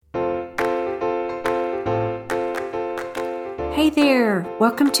Hey there!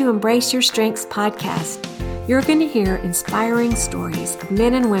 Welcome to Embrace Your Strengths podcast. You're going to hear inspiring stories of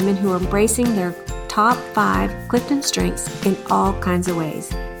men and women who are embracing their top 5 Clifton strengths in all kinds of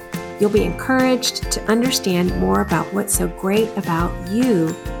ways. You'll be encouraged to understand more about what's so great about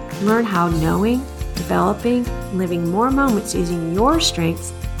you, learn how knowing, developing, and living more moments using your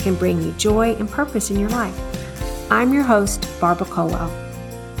strengths can bring you joy and purpose in your life. I'm your host, Barbara Colwell.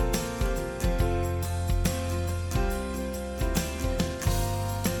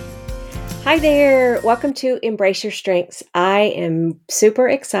 Hi there. Welcome to Embrace Your Strengths. I am super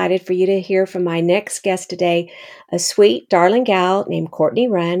excited for you to hear from my next guest today, a sweet, darling gal named Courtney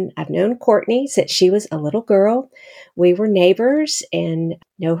Runn. I've known Courtney since she was a little girl. We were neighbors and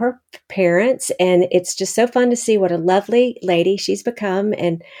know her parents, and it's just so fun to see what a lovely lady she's become.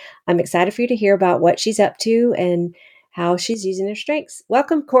 And I'm excited for you to hear about what she's up to and how she's using her strengths.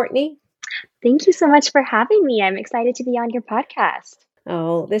 Welcome, Courtney. Thank you so much for having me. I'm excited to be on your podcast.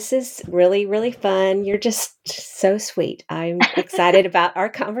 Oh, this is really, really fun. You're just so sweet. I'm excited about our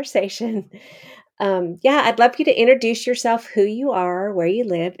conversation. I'd love you to introduce yourself, who you are, where you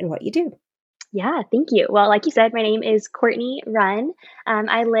live, and what you do. Yeah, thank you. Well, like you said, my name is Courtney Runn.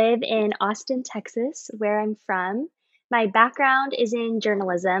 I live in Austin, Texas, where I'm from. My background is in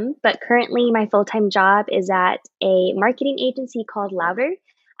journalism, but currently my full-time job is at a marketing agency called Louder.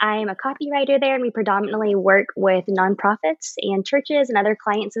 I'm a copywriter there, and we predominantly work with nonprofits and churches and other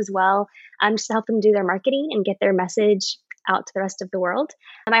clients as well, just to help them do their marketing and get their message out to the rest of the world.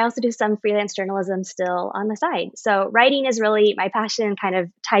 I also do some freelance journalism still on the side. So writing is really my passion, kind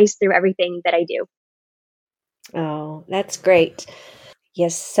of ties through everything that I do. Oh, that's great.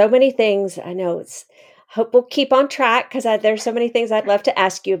 Yes, so many things. I know hope we'll keep on track because there's so many things I'd love to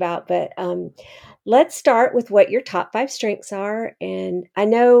ask you about. But let's start with what your top 5 strengths are. And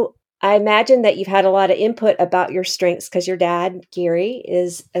I imagine that you've had a lot of input about your strengths because your dad, Gary,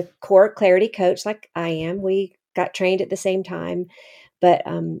 is a core clarity coach like I am. We got trained at the same time. But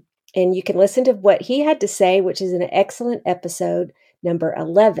and you can listen to what he had to say, which is an excellent episode, number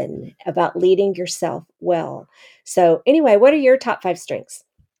 11, about leading yourself well. So anyway, what are your top 5 strengths?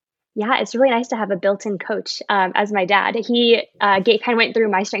 Yeah, it's really nice to have a built-in coach as my dad. He kind of went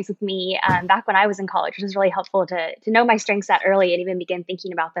through my strengths with me back when I was in college, which was really helpful to know my strengths that early and even begin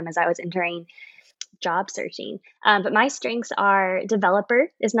thinking about them as I was entering job searching. But my strengths are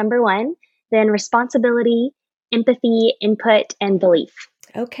developer is number 1, then responsibility, empathy, input, and belief.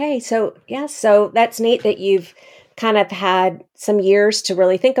 Okay, so that's neat that you've kind of had some years to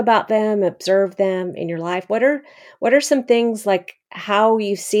really think about them, observe them in your life. What are some things like how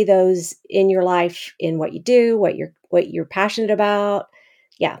you see those in your life, in what you do, what you're passionate about?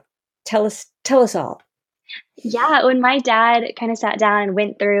 Yeah, tell us all. Yeah, when my dad kind of sat down and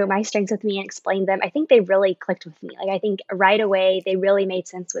went through my strengths with me and explained them, I think they really clicked with me. Like, I think right away they really made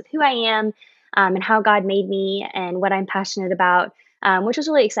sense with who I am, and how God made me and what I'm passionate about, which was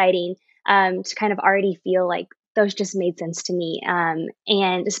really exciting to kind of already feel like those just made sense to me.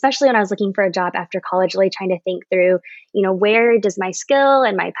 And especially when I was looking for a job after college, really trying to think through, where does my skill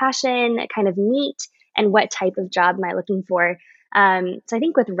and my passion kind of meet, and what type of job am I looking for? So I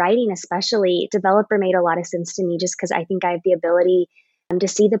think with writing, especially, developer made a lot of sense to me just because I think I have the ability to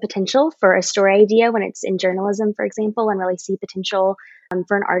see the potential for a story idea when it's in journalism, for example, and really see potential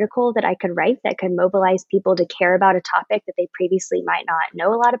for an article that I could write that could mobilize people to care about a topic that they previously might not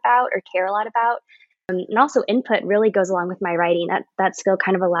know a lot about or care a lot about. And also, input really goes along with my writing. That skill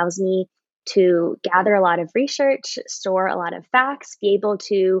kind of allows me to gather a lot of research, store a lot of facts, be able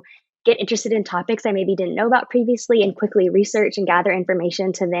to get interested in topics I maybe didn't know about previously and quickly research and gather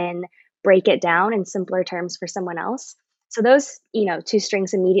information to then break it down in simpler terms for someone else. So those, 2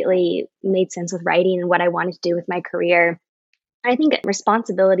 strengths immediately made sense with writing and what I wanted to do with my career. I think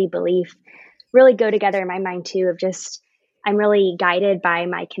responsibility, belief really go together in my mind too, of just I'm really guided by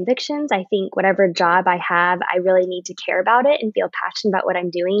my convictions. I think whatever job I have, I really need to care about it and feel passionate about what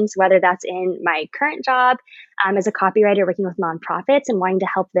I'm doing. So whether that's in my current job as a copywriter working with nonprofits and wanting to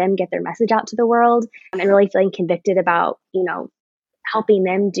help them get their message out to the world, and really feeling convicted about, helping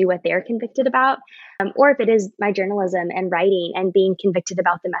them do what they're convicted about, or if it is my journalism and writing and being convicted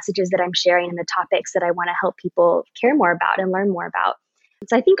about the messages that I'm sharing and the topics that I want to help people care more about and learn more about.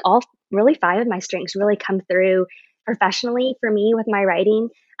 So I think all really 5 of my strengths really come through professionally for me with my writing,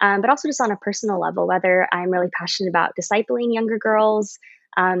 but also just on a personal level, whether I'm really passionate about discipling younger girls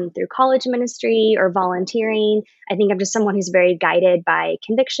through college ministry or volunteering. I think I'm just someone who's very guided by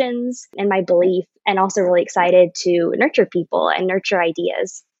convictions and my belief, and also really excited to nurture people and nurture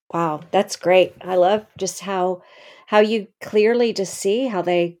ideas. Wow, that's great. I love just how you clearly just see how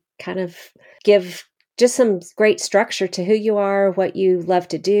they kind of give just some great structure to who you are, what you love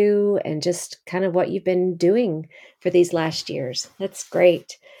to do, and just kind of what you've been doing for these last years. That's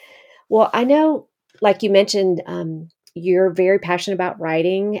great. Well, I know, like you mentioned, you're very passionate about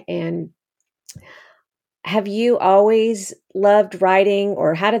writing. And have you always loved writing,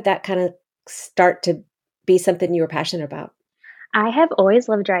 or how did that kind of start to be something you were passionate about? I have always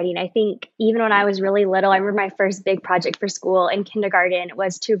loved writing. I think even when I was really little, I remember my first big project for school in kindergarten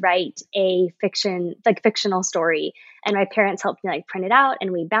was to write a fictional story. And my parents helped me like print it out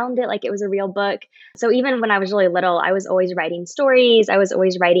and we bound it like it was a real book. So even when I was really little, I was always writing stories. I was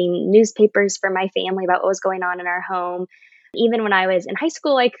always writing newspapers for my family about what was going on in our home. Even when I was in high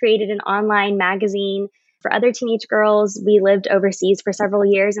school, I created an online magazine for other teenage girls. We lived overseas for several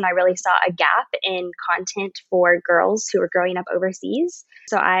years, and I really saw a gap in content for girls who were growing up overseas.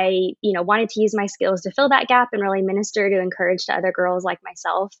 So I, wanted to use my skills to fill that gap and really minister to encourage to other girls like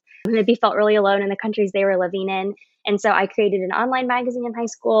myself who maybe felt really alone in the countries they were living in. And so I created an online magazine in high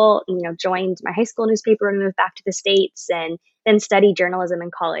school, joined my high school newspaper when we moved back to the States, and then studied journalism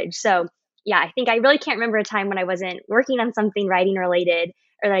in college. So yeah, I think I really can't remember a time when I wasn't working on something writing related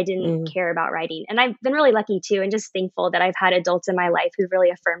or that I didn't Mm, care about writing. And I've been really lucky too, and just thankful that I've had adults in my life who've really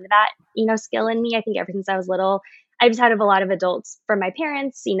affirmed that, skill in me. I think ever since I was little, I've just had a lot of adults from my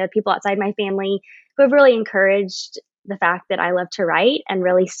parents, people outside my family who have really encouraged the fact that I love to write and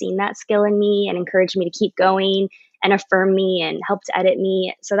really seen that skill in me and encouraged me to keep going and affirm me and helped edit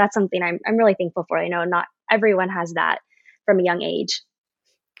me. So that's something I'm really thankful for. I know not everyone has that from a young age.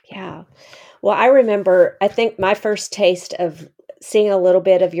 yeah. Well, I remember, I think my first taste of seeing a little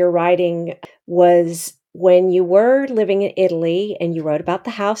bit of your writing was when you were living in Italy and you wrote about the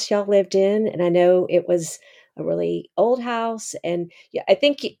house y'all lived in. And I know it was a really old house. And yeah, I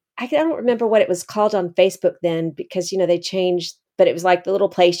think, I don't remember what it was called on Facebook then because, they changed, but it was like the little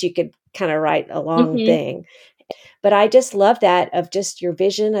place you could kind of write a long Hmm. thing. But I just love that of just your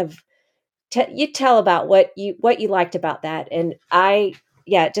vision of, you tell about what you liked about that. And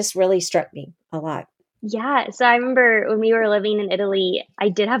yeah, it just really struck me a lot. Yeah, so I remember when we were living in Italy, I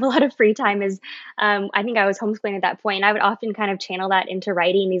did have a lot of free time as I think I was homeschooling at that point. I would often kind of channel that into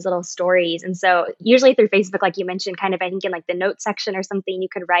writing these little stories. And so usually through Facebook, like you mentioned, kind of I think in like the notes section or something, you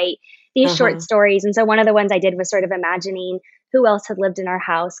could write these short Uh-huh. stories. And so one of the ones I did was sort of imagining who else had lived in our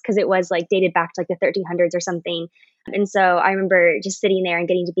house because it was like dated back to like the 1300s or something. And so I remember just sitting there and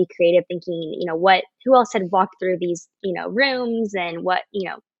getting to be creative, thinking, who else had walked through these, rooms and what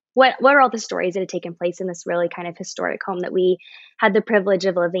are all the stories that had taken place in this really kind of historic home that we had the privilege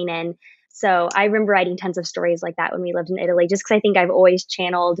of living in. So I remember writing tons of stories like that when we lived in Italy, just because I think I've always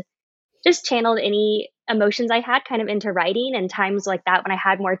channeled any emotions I had kind of into writing, and times like that when I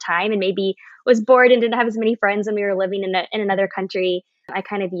had more time and maybe was bored and didn't have as many friends and we were living in another country. I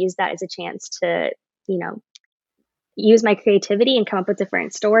kind of used that as a chance to, you know, use my creativity and come up with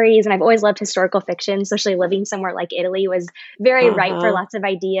different stories. And I've always loved historical fiction, especially living somewhere like Italy was very ripe for Uh-huh. lots of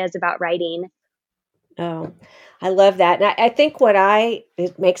ideas about writing. Oh, I love that. And I think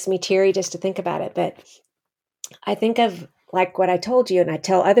it makes me teary just to think about it, but I think of like what I told you, and I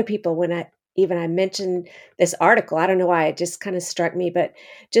tell other people when I mentioned this article. I don't know why it just kind of struck me, but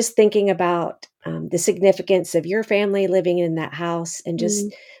just thinking about the significance of your family living in that house and Mm,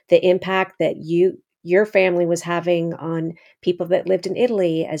 just the impact that your family was having on people that lived in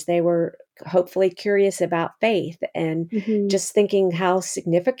Italy as they were hopefully curious about faith, and mhm. just thinking how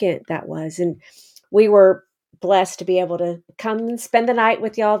significant that was. And we were blessed to be able to come and spend the night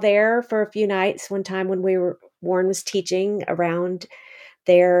with y'all there for a few nights one time when Warren was teaching around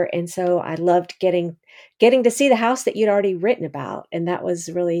there. And so I loved getting to see the house that you'd already written about, and that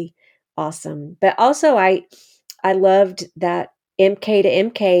was really awesome. But also I loved that MK to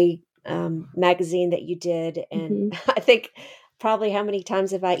MK magazine that you did. And Mhm. I think probably how many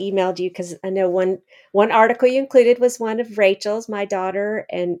times have I emailed you, because I know one article you included was one of Rachel's, my daughter.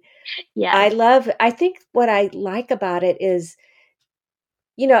 And Yeah. I think what I like about it is,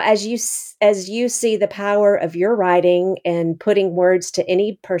 as you see the power of your writing and putting words to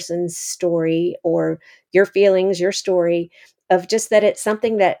any person's story or your feelings, your story, of just that it's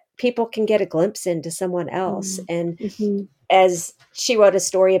something that people can get a glimpse into someone else. Mm. And Mhm. as she wrote a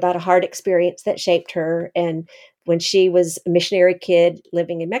story about a hard experience that shaped her, and when she was a missionary kid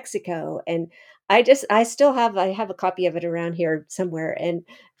living in Mexico. And I have a copy of it around here somewhere. And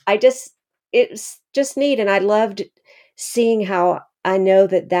I just it's just neat. And I loved seeing how I know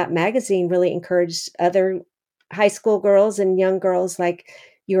that magazine really encouraged other high school girls and young girls, like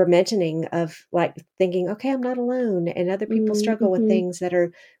you were mentioning, of like thinking, okay, I'm not alone, and other people Mm, struggle with mhm. things that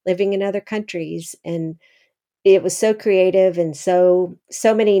are living in other countries. And it was so creative and so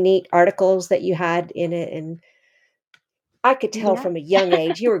many neat articles that you had in it, and I could tell Yeah. from a young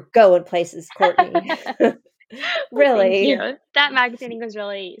age you were going places, Courtney. Well, thank you. Really. That magazine I think was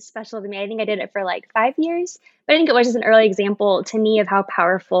really special to me. I think I did it for like 5 years, but I think it was just an early example to me of how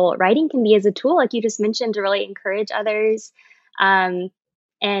powerful writing can be as a tool, like you just mentioned, to really encourage others, um,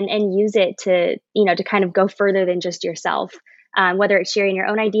 and use it to, to kind of go further than just yourself. Whether it's sharing your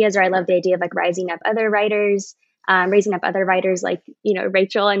own ideas, or I love the idea of like raising up other writers like,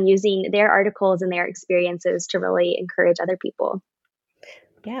 Rachel, and using their articles and their experiences to really encourage other people.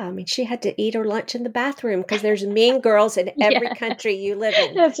 Yeah, I mean, she had to eat her lunch in the bathroom because there's mean girls in every Yeah, country you live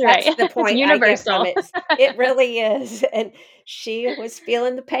in. that's That's right. the It's point I get from universal. it. It really is, and she was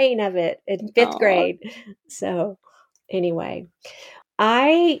feeling the pain of it in 5th Oh, grade. So, anyway,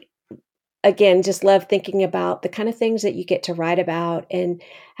 I, again, just love thinking about the kind of things that you get to write about, and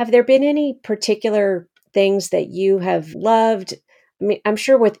have there been any particular things that you have loved? I mean, I'm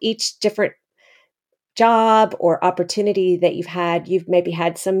sure with each different job or opportunity that you've maybe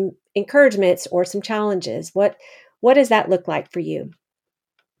had some encouragements or some challenges. What does that look like for you?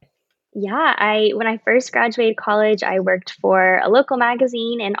 yeah. I When I first graduated college, I worked for a local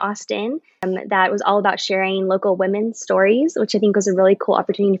magazine in Austin, that was all about sharing local women's stories, which I think was a really cool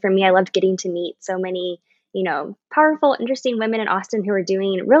opportunity for me. I loved getting to meet so many, powerful, interesting women in Austin who are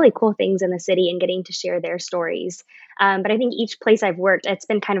doing really cool things in the city and getting to share their stories. But I think each place I've worked, it's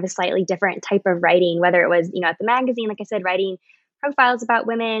been kind of a slightly different type of writing, whether it was, at the magazine, like I said, writing profiles about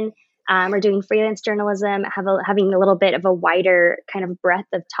women, or doing freelance journalism, having a little bit of a wider kind of breadth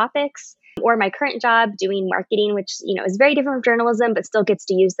of topics, or my current job doing marketing, which is very different from journalism, but still gets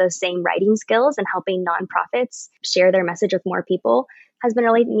to use those same writing skills and helping nonprofits share their message with more people, has been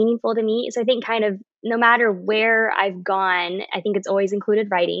really meaningful to me. So I think kind of no matter where I've gone, I think it's always included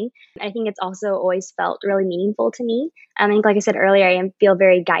writing. I think it's also always felt really meaningful to me. I think, like I said earlier, feel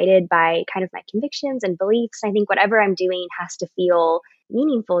very guided by kind of my convictions and beliefs. I think whatever I'm doing has to feel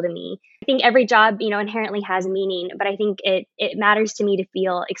meaningful to me. I think every job, inherently has meaning, but I think it matters to me to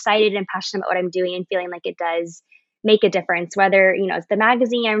feel excited and passionate about what I'm doing and feeling like it does make a difference. Whether, it's the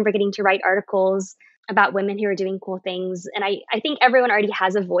magazine, I remember getting to write articles about women who are doing cool things. And I think everyone already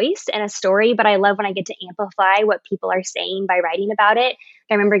has a voice and a story, but I love when I get to amplify what people are saying by writing about it.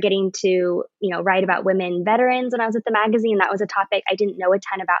 I remember getting to, write about women veterans when I was at the magazine. That was a topic I didn't know a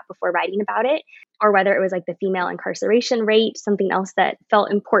ton about before writing about it. Or whether it was like the female incarceration rate, something else that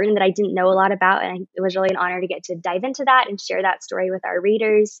felt important that I didn't know a lot about. And it was really an honor to get to dive into that and share that story with our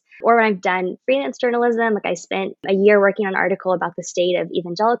readers. Or when I've done freelance journalism, like I spent a year working on an article about the state of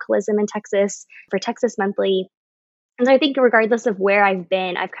evangelicalism in Texas for Texas Monthly. And so I think regardless of where I've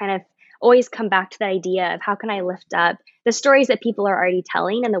been, I've kind of always come back to that idea of how can I lift up the stories that people are already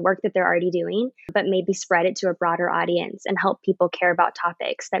telling and the work that they're already doing, but maybe spread it to a broader audience and help people care about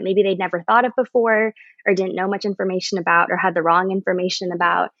topics that maybe they'd never thought of before, or didn't know much information about, or had the wrong information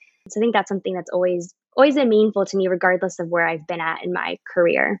about. So I think that's something that's always been meaningful to me, regardless of where I've been at in my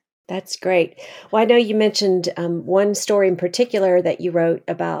career. That's great. Well, I know you mentioned one story in particular that you wrote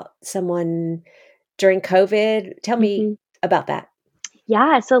about someone during COVID. Tell me Mhm. about that.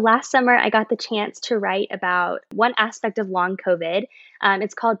 Yeah, so last summer I got the chance to write about one aspect of long COVID.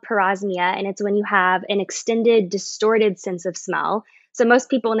 It's called parosmia, and it's when you have an extended, distorted sense of smell. So most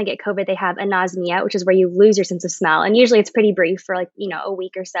people, when they get COVID, they have anosmia, which is where you lose your sense of smell, and usually it's pretty brief for like a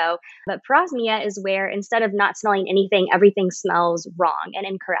week or so. But parosmia is where instead of not smelling anything, everything smells wrong and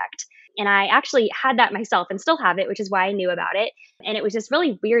incorrect. And I actually had that myself and still have it, which is why I knew about it. And it was this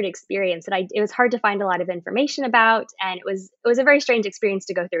really weird experience that it was hard to find a lot of information about, and it was a very strange experience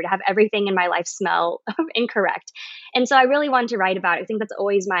to go through, to have everything in my life smell incorrect. And so I really wanted to write about it. I think that's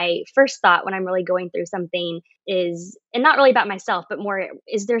always my first thought when I'm really going through something, is, and not really about myself, but more,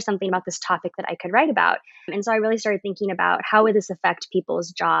 is there something about this topic that I could write about? And so I really started thinking about how would this affect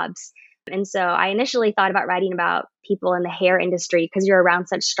people's jobs. And so I initially thought about writing about people in the hair industry, because you're around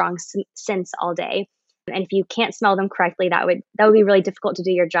such strong scents all day, and if you can't smell them correctly, that would be really difficult to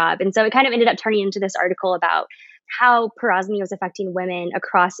do your job. And so it kind of ended up turning into this article about how parosmia was affecting women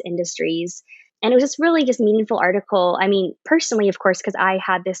across industries. And it was just really just meaningful article. I mean, personally, of course, because I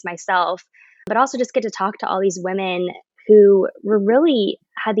had this myself, but also just get to talk to all these women who were really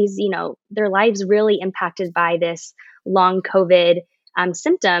had these, their lives really impacted by this long COVID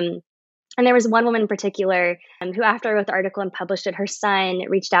symptom. And there was one woman in particular, who, after I wrote the article and published it, her son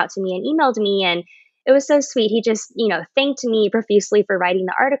reached out to me and emailed me. And it was so sweet. He just, thanked me profusely for writing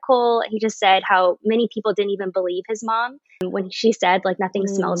the article. He just said how many people didn't even believe his mom when she said, like, nothing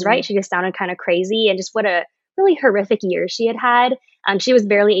smells right. Mm, She just sounded kind of crazy, and just what a really horrific year she had had. She was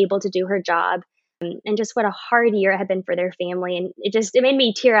barely able to do her job. and just what a hard year it had been for their family. And it made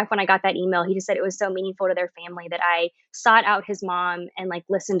me tear up when I got that email. He just said it was so meaningful to their family that I sought out his mom and like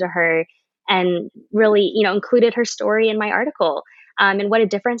listened to her and really, included her story in my article. And what a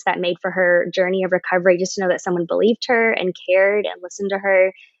difference that made for her journey of recovery, just to know that someone believed her and cared and listened to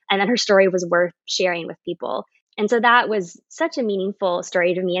her, and that her story was worth sharing with people. And so that was such a meaningful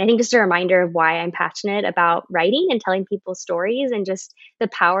story to me. And I think just a reminder of why I'm passionate about writing and telling people stories and just the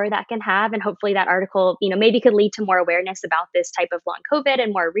power that can have. And hopefully that article, maybe could lead to more awareness about this type of long COVID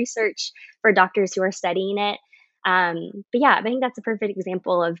and more research for doctors who are studying it. But yeah, I think that's a perfect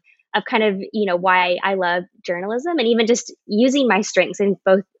example of kind of, why I love journalism, and even just using my strengths in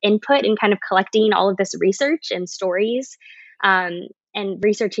both input and kind of collecting all of this research and stories. Um, and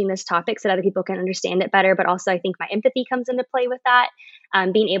researching this topic so that other people can understand it better. But also, I think my empathy comes into play with that.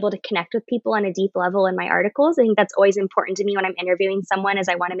 Being able to connect with people on a deep level in my articles. I think that's always important to me when I'm interviewing someone, is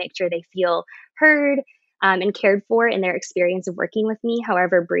I want to make sure they feel heard and cared for in their experience of working with me,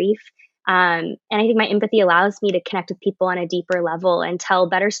 however brief. And I think my empathy allows me to connect with people on a deeper level and tell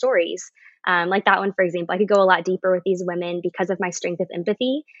better stories. Like that one, for example, I could go a lot deeper with these women because of my strength of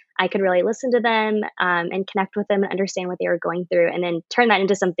empathy. I could really listen to them and connect with them and understand what they were going through, and then turn that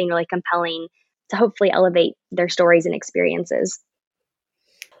into something really compelling to hopefully elevate their stories and experiences.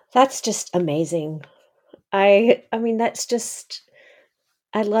 That's just amazing. I mean, that's just,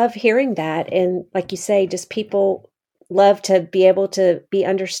 I love hearing that. And like you say, just people love to be able to be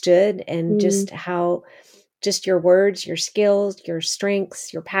understood, and Mm, just how just your words, your skills, your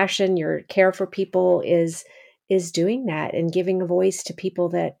strengths, your passion, your care for people is doing that and giving a voice to people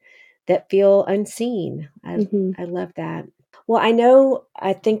that feel unseen. mhm. I love that. Well, I know,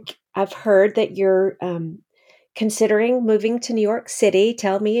 I think I've heard that you're considering moving to New York City.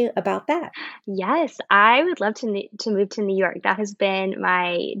 Tell me about that. Yes, I would love to move to New York. That has been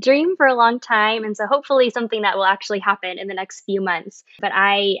my dream for a long time, and so hopefully something that will actually happen in the next few months. But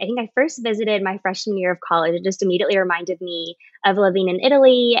I think I first visited my freshman year of college. It just immediately reminded me of living in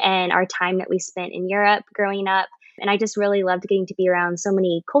Italy and our time that we spent in Europe growing up. And I just really loved getting to be around so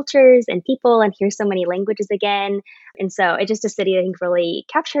many cultures and people and hear so many languages again. And so it just a city I think really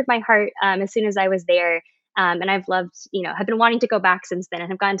captured my heart as soon as I was there. And I've loved, have been wanting to go back since then,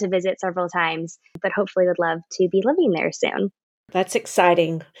 and have gone to visit several times, but hopefully would love to be living there soon. That's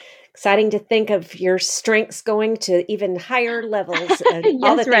exciting. Exciting to think of your strengths going to even higher levels and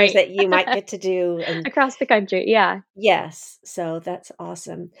all the Yes, things right. that you might get to do. And Across the country. Yeah. yes, so that's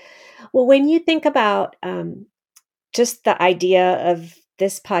awesome. Well, when you think about just the idea of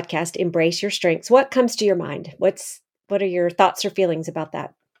this podcast, Embrace Your Strengths, what comes to your mind? What are your thoughts or feelings about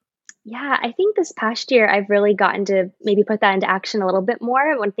that? Yeah, I think this past year I've really gotten to maybe put that into action a little bit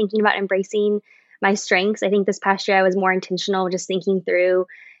more when thinking about embracing my strengths. I think this past year I was more intentional, just thinking through,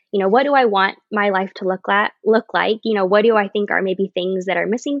 what do I want my life to look like? What do I think are maybe things that are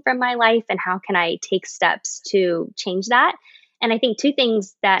missing from my life, and how can I take steps to change that? And I think two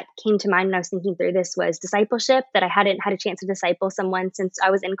things that came to mind when I was thinking through this was discipleship, that I hadn't had a chance to disciple someone since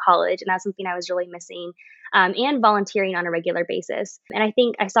I was in college, and that's something I was really missing, and volunteering on a regular basis. And I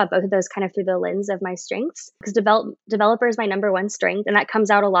think I saw both of those kind of through the lens of my strengths, because developer is my number one strength, and that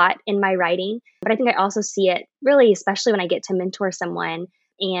comes out a lot in my writing. But I think I also see it really, especially when I get to mentor someone.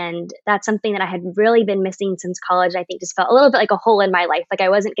 And that's something that I had really been missing since college. I think just felt a little bit like a hole in my life. Like I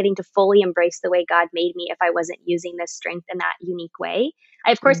wasn't getting to fully embrace the way God made me if I wasn't using this strength in that unique way.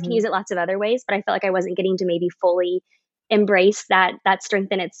 I, of course, can use Mhm. it lots of other ways, but I felt like I wasn't getting to maybe fully embrace that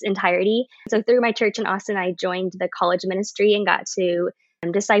strength in its entirety. So through my church in Austin, I joined the college ministry and got to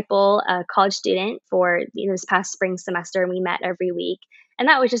disciple a college student for this past spring semester, and we met every week. And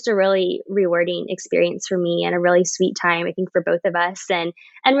that was just a really rewarding experience for me, and a really sweet time, I think, for both of us, and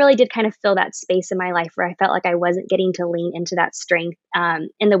really did kind of fill that space in my life where I felt like I wasn't getting to lean into that strength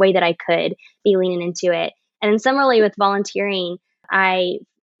in the way that I could be leaning into it. And then similarly with volunteering, I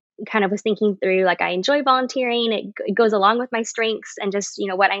kind of was thinking through, like, I enjoy volunteering. It goes along with my strengths and just,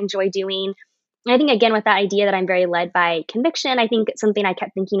 what I enjoy doing. And I think again with that idea that I'm very led by conviction, I think something I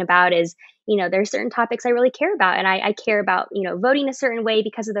kept thinking about is, there are certain topics I really care about, and I care about, voting a certain way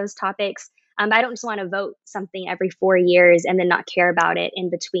because of those topics. I don't just want to vote something every 4 years and then not care about it in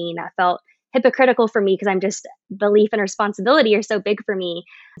between. That felt hypocritical for me because I'm just belief and responsibility are so big for me.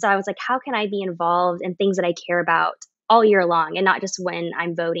 So I was like, how can I be involved in things that I care about all year long, and not just when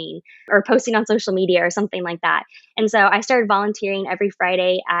I'm voting or posting on social media or something like that? And so I started volunteering every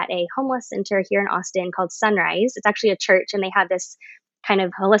Friday at a homeless center here in Austin called Sunrise. It's actually a church, and they have this kind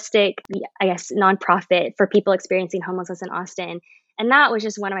of holistic, I guess, nonprofit for people experiencing homelessness in Austin. And that was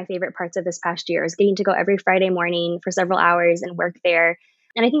just one of my favorite parts of this past year, is getting to go every Friday morning for several hours and work there.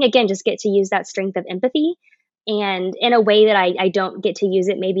 And I think, again, just get to use that strength of empathy and in a way that I don't get to use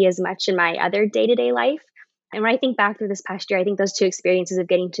it maybe as much in my other day to day life. And when I think back through this past year, I think those two experiences of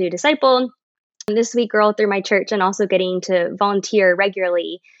getting to disciple this sweet girl through my church and also getting to volunteer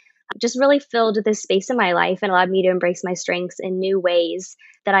regularly just really filled this space in my life and allowed me to embrace my strengths in new ways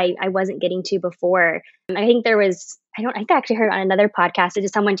that I wasn't getting to before. I think there was, I think I actually heard on another podcast, it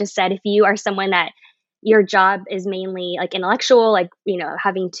just someone just said, if you are someone that your job is mainly like intellectual, like,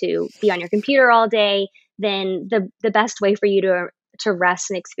 having to be on your computer all day, then the best way for you to rest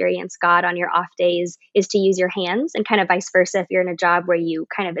and experience God on your off days is to use your hands, and kind of vice versa. If you're in a job where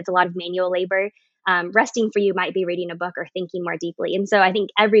it's a lot of manual labor, resting for you might be reading a book or thinking more deeply. And so I think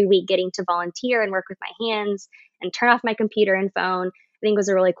every week getting to volunteer and work with my hands and turn off my computer and phone, I think was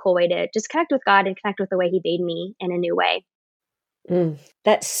a really cool way to just connect with God and connect with the way He made me in a new way.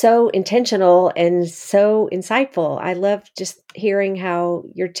 That's so intentional and so insightful. I love just hearing how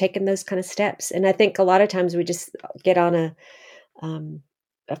you're taking those kind of steps. And I think a lot of times we just get on a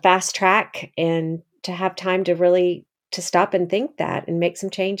fast track, and to have time to really to stop and think that and make some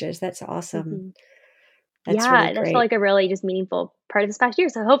changes. That's awesome. hmm That's really Yeah, that felt great. like a really just meaningful part of this past year.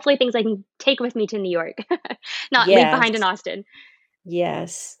 So hopefully things I can take with me to New York, not leave behind in Yes. Austin.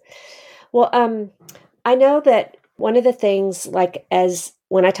 Yes. Well, I know that one of the things, like, as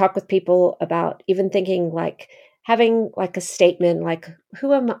when I talk with people about even thinking like having like a statement, like,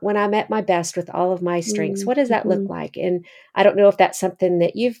 who am I when I'm at my best with all of my strengths? What does that look Mm-hmm. like? And I don't know if that's something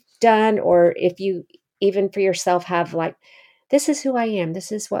that you've done, or if you even for yourself have like, this is who I am.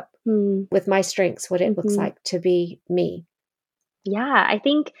 This is what with my strengths, what it looks Mm-hmm. like to be me. Yeah, I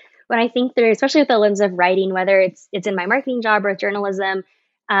think when I think through, especially with the lens of writing, whether it's in my marketing job or journalism,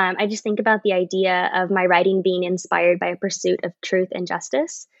 I just think about the idea of my writing being inspired by a pursuit of truth and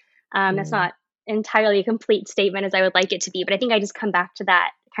justice. That's Mm, not entirely a complete statement as I would like it to be, but I think I just come back to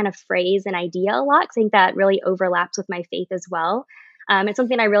that kind of phrase and idea a lot, 'cause I think that really overlaps with my faith as well. It's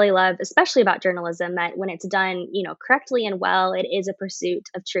something I really love, especially about journalism, that when it's done, correctly and well, it is a pursuit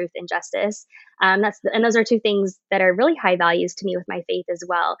of truth and justice. And those are two things that are really high values to me with my faith as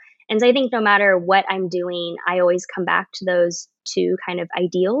well. And so I think no matter what I'm doing, I always come back to those two kind of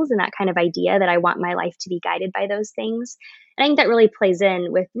ideals and that kind of idea that I want my life to be guided by those things. And I think that really plays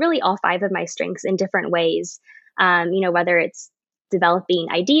in with really all five of my strengths in different ways. Whether it's developing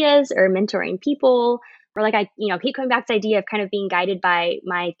ideas or mentoring people, or like I, keep coming back to the idea of kind of being guided by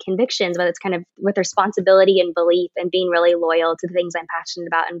my convictions, whether it's kind of with responsibility and belief and being really loyal to the things I'm passionate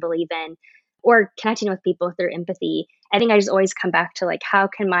about and believe in, or connecting with people through empathy. I think I just always come back to, like, how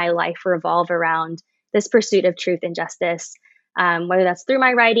can my life revolve around this pursuit of truth and justice, whether that's through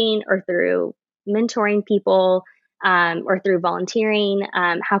my writing or through mentoring people, or through volunteering.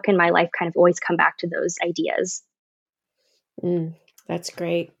 How can my life kind of always come back to those ideas? mm, that's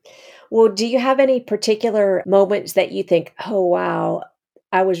great. Well, do you have any particular moments that you think, oh, wow,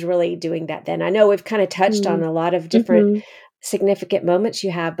 I was really doing that then? I know we've kind of touched on Mm. a lot of different hmm significant moments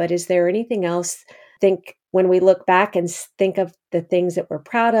you have, but is there anything else? Think when we look back and think of the things that we're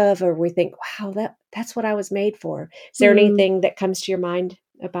proud of, or we think, wow, that's what I was made for. Is there Mm. anything that comes to your mind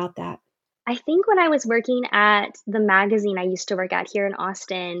about that? I think when I was working at the magazine I used to work at here in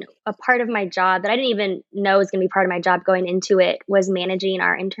Austin, a part of my job that I didn't even know was going to be part of my job going into it was managing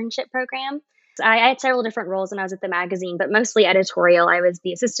our internship program. So I had several different roles when I was at the magazine, but mostly editorial. I was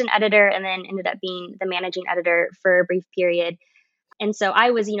the assistant editor and then ended up being the managing editor for a brief period. And so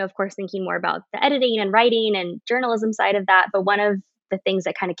I was, of course, thinking more about the editing and writing and journalism side of that. But one of the things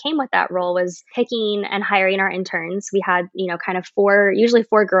that kind of came with that role was picking and hiring our interns. We had, kind of usually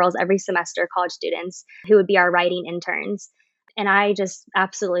four girls every semester, college students, who would be our writing interns. And I just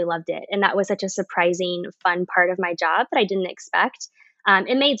absolutely loved it. And that was such a surprising, fun part of my job that I didn't expect.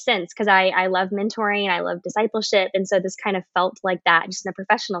 It made sense because I love mentoring, I love discipleship. And so this kind of felt like that just in a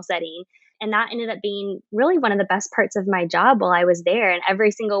professional setting. And that ended up being really one of the best parts of my job while I was there. And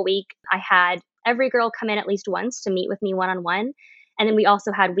every single week, I had every girl come in at least once to meet with me one on one. And then we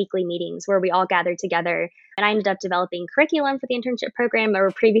also had weekly meetings where we all gathered together. And I ended up developing curriculum for the internship program,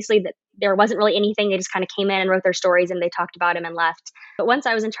 where previously that there wasn't really anything. They just kind of came in and wrote their stories and they talked about them and left. But once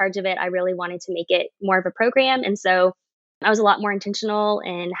I was in charge of it, I really wanted to make it more of a program. And so I was a lot more intentional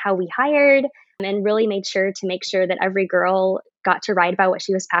in how we hired and really made sure to make sure that every girl got to write about what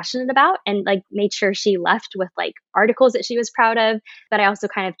she was passionate about, and like made sure she left with like articles that she was proud of. But I also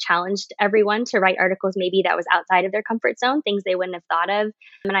kind of challenged everyone to write articles maybe that was outside of their comfort zone, things they wouldn't have thought of.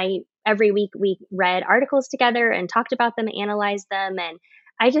 And I every week we read articles together and talked about them, analyzed them, and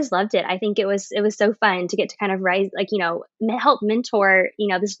I just loved it. I think it was so fun to get to kind of rise, like, help mentor,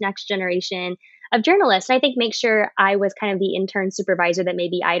 this next generation of journalists. And I think make sure I was kind of the intern supervisor that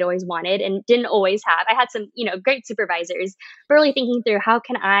maybe I'd always wanted and didn't always have. I had some, great supervisors, but really thinking through how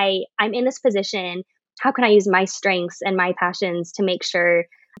can I'm in this position, how can I use my strengths and my passions to make sure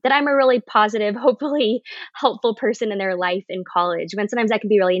that I'm a really positive, hopefully helpful person in their life in college, when sometimes that can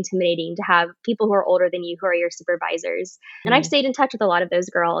be really intimidating to have people who are older than you who are your supervisors. And I've Mm. stayed in touch with a lot of those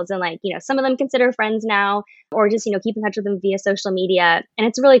girls, and like, some of them consider friends now, or just, keep in touch with them via social media. And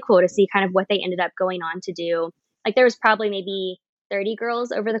it's really cool to see kind of what they ended up going on to do. Like there was probably maybe 30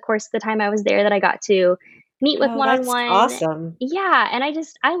 girls over the course of the time I was there that I got to meet with Oh, one on that's one. awesome. Yeah. And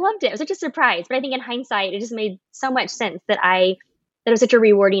I loved it. It was such a surprise. But I think in hindsight, it just made so much sense that was such a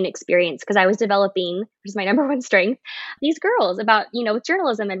rewarding experience because I was developing, which is my number one strength, these girls about, with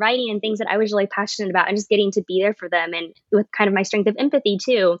journalism and writing and things that I was really passionate about, and just getting to be there for them, and with kind of my strength of empathy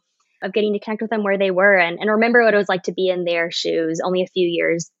too, of getting to connect with them where they were, and remember what it was like to be in their shoes only a few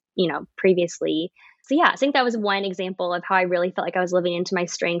years, previously. So yeah, I think that was one example of how I really felt like I was living into my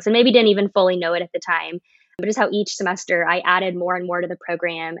strengths and maybe didn't even fully know it at the time. But just how each semester I added more and more to the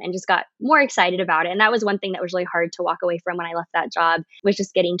program and just got more excited about it. And that was one thing that was really hard to walk away from when I left that job, was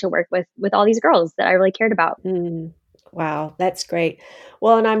just getting to work with all these girls that I really cared about. Mm. Wow, that's great.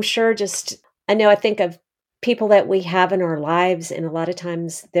 Well, and I'm sure just I know I think of people that we have in our lives, and a lot of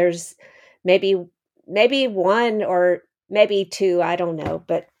times there's maybe maybe 1 or maybe 2, I don't know,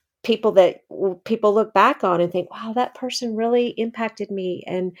 but people that people look back on and think, "Wow, that person really impacted me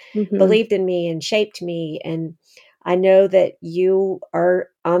and Hmm. believed in me and shaped me." And I know that you are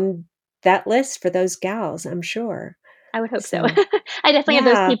on that list for those gals, I'm sure. I would hope so. So, I definitely have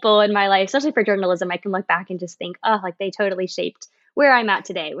those yeah, people in my life, especially for journalism. I can look back and just think, oh, like they totally shaped where I'm at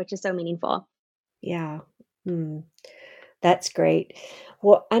today, which is so meaningful. yeah. Mm. That's great.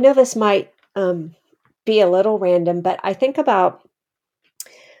 Well, I know this might be a little random, but I think about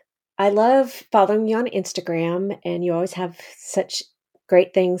I love following you on Instagram, and you always have such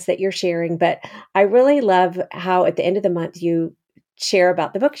great things that you're sharing. But I really love how at the end of the month you share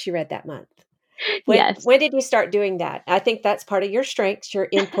about the books you read that month. Yes. When did you start doing that? I think that's part of your strengths, your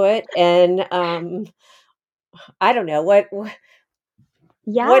input, and I don't know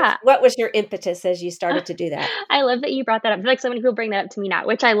Yeah. what was your impetus as you started to do that. I love that you brought that up. I feel like so many people bring that up to me now,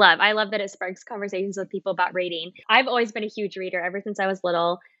 which I love. I love that it sparks conversations with people about reading. I've always been a huge reader ever since I was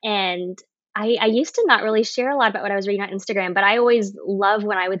little. And I used to not really share a lot about what I was reading on Instagram, but I always love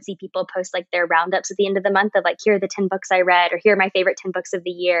when I would see people post like their roundups at the end of the month of like, here are the 10 books I read, or here are my favorite 10 books of the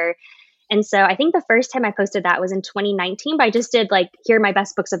year. And so I think the first time I posted that was in 2019, but I just did like, here are my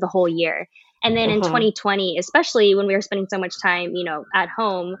best books of the whole year. And then in Uh-huh. 2020, especially when we were spending so much time, at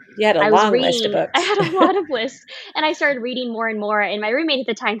home, You had a I was long list of reading, I books. had a lot of lists, and I started reading more and more. And my roommate at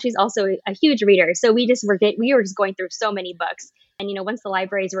the time, she's also a huge reader. So we were just going through so many books. And, once the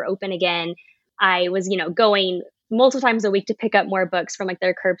libraries were open again, I was, going multiple times a week to pick up more books from like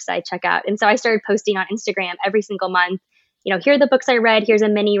their curbside checkout. And so I started posting on Instagram every single month, here are the books I read, here's a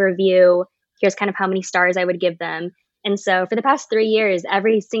mini review, here's kind of how many stars I would give them. And so for the past 3 years,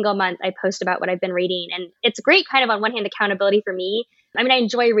 every single month I post about what I've been reading. And it's great kind of on one hand, accountability for me. I mean, I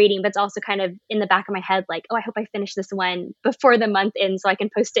enjoy reading, but it's also kind of in the back of my head, like, oh, I hope I finish this one before the month ends so I can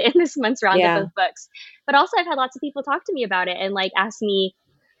post it in this month's roundup Yeah. of books. But also I've had lots of people talk to me about it and like ask me,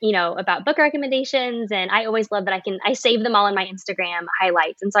 about book recommendations. And I always love that I save them all in my Instagram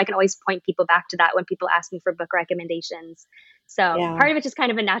highlights. And so I can always point people back to that when people ask me for book recommendations. So Yeah. part of it's just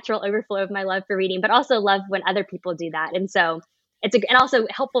kind of a natural overflow of my love for reading, but also love when other people do that. And so and also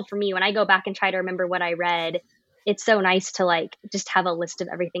helpful for me when I go back and try to remember what I read. It's so nice to like just have a list of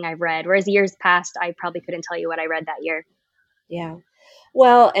everything I've read. Whereas years past, I probably couldn't tell you what I read that year. Yeah.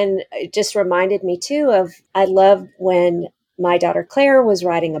 Well, and it just reminded me too of I love when my daughter Claire was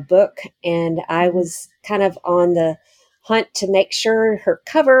writing a book, and I Mhm. was kind of on the hunt to make sure her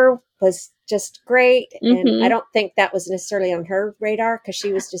cover was just great. And I Mhm. don't think that was necessarily on her radar because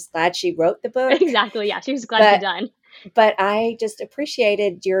she was just glad she wrote the book. Exactly. Yeah, she was glad to be But done. I just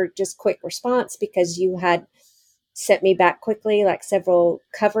appreciated your just quick response because you had sent me back quickly like several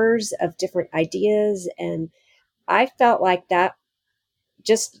covers of different ideas, and I felt like that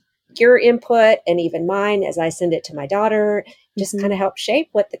just your input and even mine as I send it to my daughter just Mhm. kind of helped shape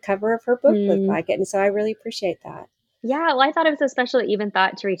what the cover of her book looked Mm. like. And so I really appreciate that. Yeah, well, I thought it was so special that you even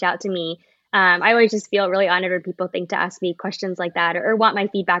thought to reach out to me. I always just feel really honored when people think to ask me questions like that, or want my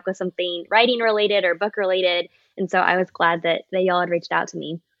feedback with something writing related or book related. And so I was glad that y'all had reached out to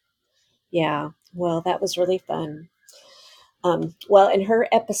me. Yeah. Well, that was really fun. Well, and her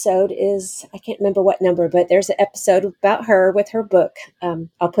episode is, I can't remember what number, but there's an episode about her with her book.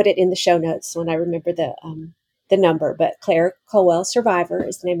 I'll put it in the show notes when I remember the number, but Claire Colwell Survivor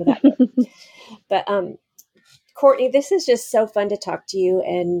is the name of that book. But Courtney, this is just so fun to talk to you,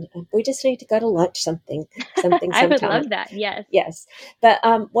 and we just need to go to lunch sometime. I would love that. Yes. Yes. But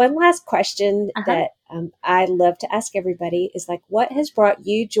one last question that I love to ask everybody is like, what has brought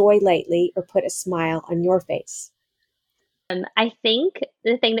you joy lately or put a smile on your face? I think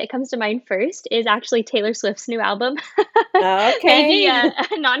the thing that comes to mind first is actually Taylor Swift's new album. Okay. Maybe a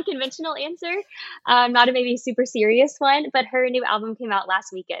non-conventional answer, not a maybe super serious one, but her new album came out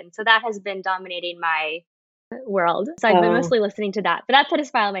last weekend. So that has been dominating my world. So I've been mostly listening to that. But that put a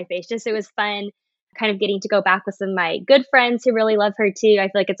smile on my face. Just it was fun kind of getting to go back with some of my good friends who really love her too. I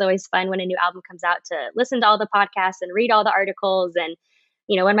feel like it's always fun when a new album comes out to listen to all the podcasts and read all the articles. And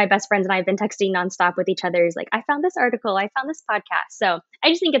one of my best friends and I have been texting nonstop with each other is like, I found this article, I found this podcast. So I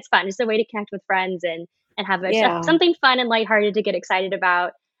just think it's fun. It's a way to connect with friends and have something fun and lighthearted to get excited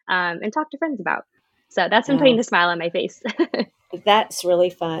about and talk to friends about. So that's been putting the smile on my face. That's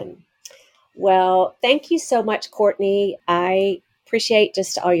really fun. Well, thank you so much, Courtney. I appreciate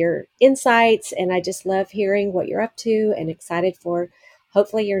just all your insights, and I just love hearing what you're up to and excited for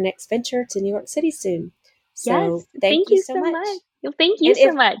hopefully your next venture to New York City soon. So yes, thank you so much. Well, thank you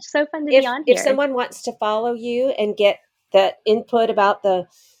so much. So fun to be on here. If someone wants to follow you and get the input about the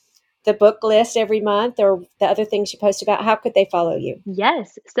book list every month or the other things you post about, how could they follow you?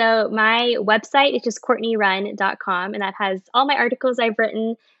 Yes. So my website is just CourtneyRun.com, and that has all my articles I've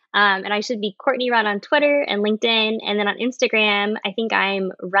written. And I should be Courtney Run on Twitter and LinkedIn. And then on Instagram, I think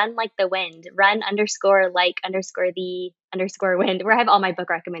I'm Run Like the Wind, run_like_the_wind, where I have all my book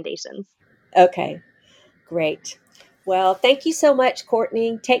recommendations. Okay, great. Well, thank you so much,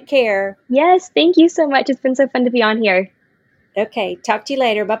 Courtney. Take care. Yes, thank you so much. It's been so fun to be on here. Okay, talk to you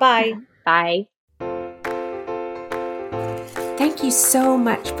later. Bye-bye. Bye. Thank you so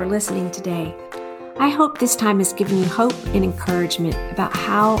much for listening today. I hope this time has given you hope and encouragement about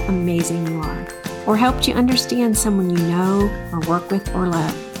how amazing you are, or helped you understand someone you know or work with or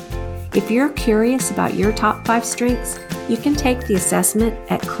love. If you're curious about your top 5 strengths, you can take the assessment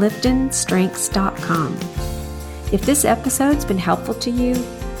at CliftonStrengths.com. If this episode's been helpful to you,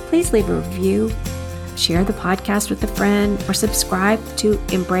 please leave a review, share the podcast with a friend, or subscribe to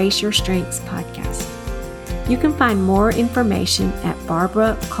Embrace Your Strengths podcast. You can find more information at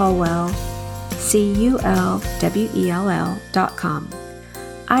BarbaraCulwell.com.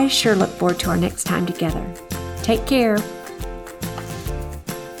 I sure look forward to our next time together. Take care.